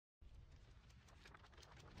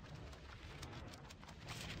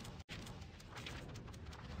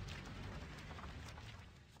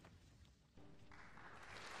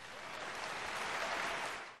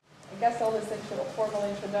guess all this formal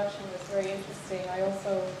introduction was very interesting. I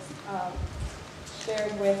also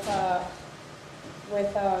shared with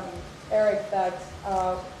Eric that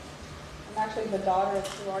I'm actually the daughter of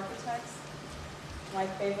two architects. My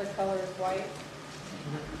favorite color is white.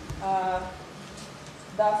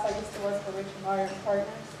 Thus, I used to work for Richard Meyer and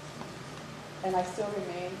Partners, and I still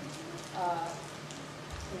remain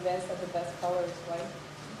convinced that the best color is white.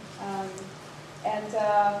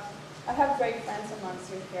 I have great friends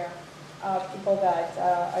amongst you here, people that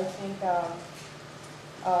I think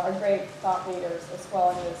are great thought leaders as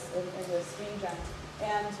well in this region.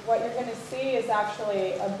 And what you're going to see is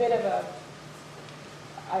actually a bit of a,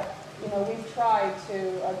 we've tried to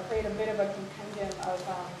create a bit of a compendium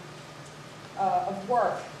of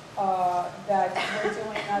work that we're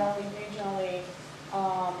doing not only regionally,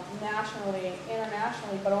 nationally,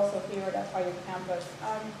 internationally, but also here at FIU campus.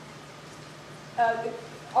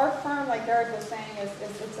 Our firm, like Eric was saying,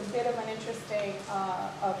 it's a bit of an interesting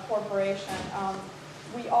corporation.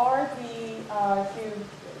 We are if you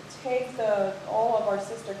take all of our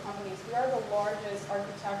sister companies, we are the largest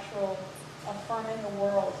architectural firm in the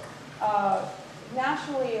world.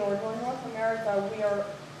 Nationally, or North America, we are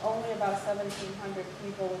only about 1,700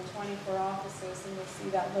 people with 24 offices, and you'll see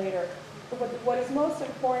that later. But what is most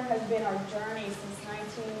important has been our journey since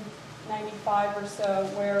 1995 or so,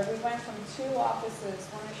 where we went from 2 offices,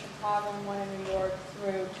 one in Chicago and one in New York,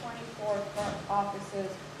 through 24 offices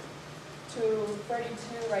to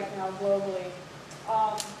 32 right now globally.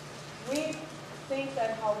 We think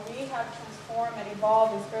that how we have transformed and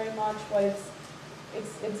evolved is very much what it's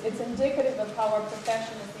indicative of how our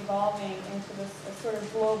profession is evolving into this sort of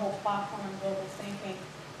global platform and global thinking.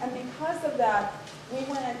 And because of that, we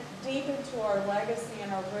went deep into our legacy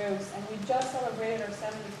and our roots, and we just celebrated our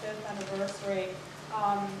 75th anniversary.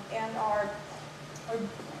 And our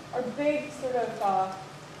big sort of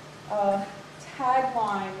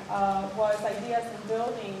tagline was ideas and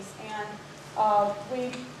buildings, and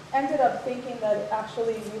we ended up thinking that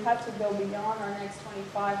actually we had to go beyond our next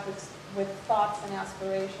 25 with thoughts and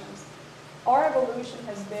aspirations. Our evolution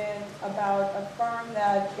has been about a firm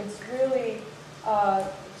that it's really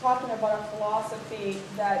talking about a philosophy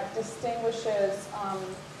that distinguishes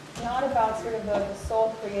not about sort of the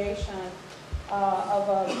sole creation of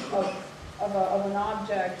an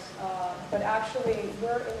object, but actually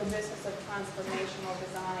we're in the business of transformational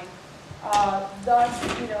design. Thus,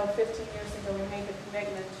 15 years ago, we made the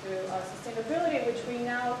commitment to sustainability, which we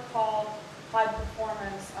now call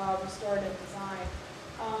high-performance restorative design.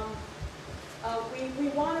 We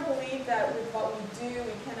want to believe that with what we do,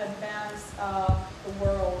 we can advance the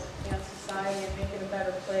world and society and make it a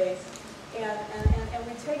better place. And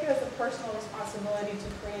we take it as a personal responsibility to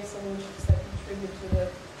create solutions that contribute to the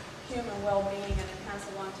human well-being and enhance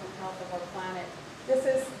the long-term health of our planet. This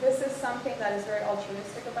is something that is very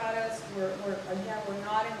altruistic about us. We're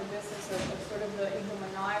not in the business of sort of the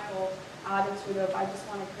egomaniacal attitude of I just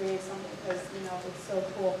want to create something because it's so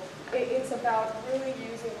cool. It's about really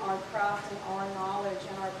using our craft and our knowledge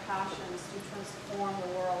and our passions to transform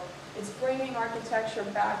the world. It's bringing architecture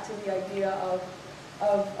back to the idea of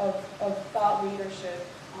thought leadership.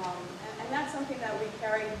 And that's something that we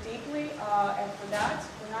carry deeply. And for that,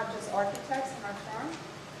 we're not just architects in our firm.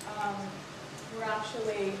 We're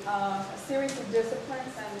actually a series of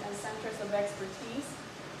disciplines and centers of expertise.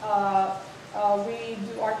 We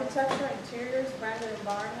do architecture, interiors, branded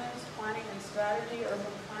environments, planning and strategy,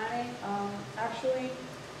 urban planning.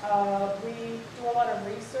 We do a lot of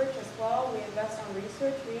research as well. We invest on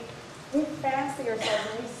research. We fancy ourselves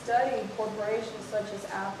and we study corporations such as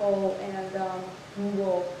Apple and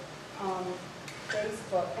Google,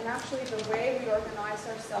 Facebook. And actually the way we organize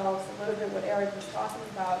ourselves, a little bit what Eric was talking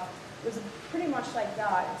about, was pretty much like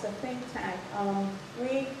that. It's a think tank.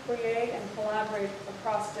 We create and collaborate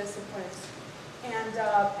across disciplines.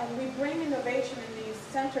 And we bring innovation in these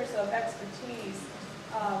centers of expertise,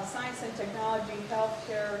 science and technology,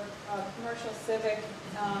 healthcare, commercial, civic,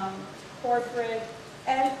 corporate,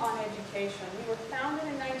 and on education. We were founded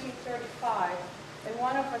in 1935, and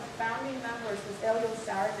one of our founding members was Elio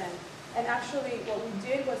Saarinen. And actually what we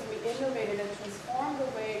did was we innovated and transformed the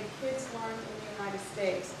way kids learn in the United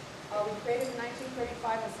States. We created in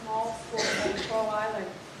 1935 a small school in Pearl Island.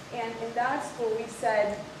 And in that school we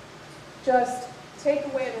said, just take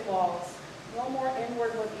away the walls. No more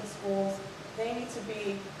inward-looking schools. They need to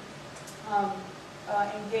be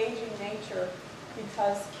engaging nature,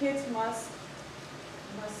 because kids must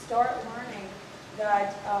start learning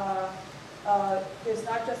that there's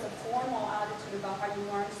not just a formal attitude about how you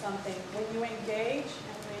learn something. When you engage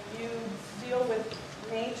and when you deal with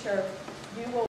nature, you will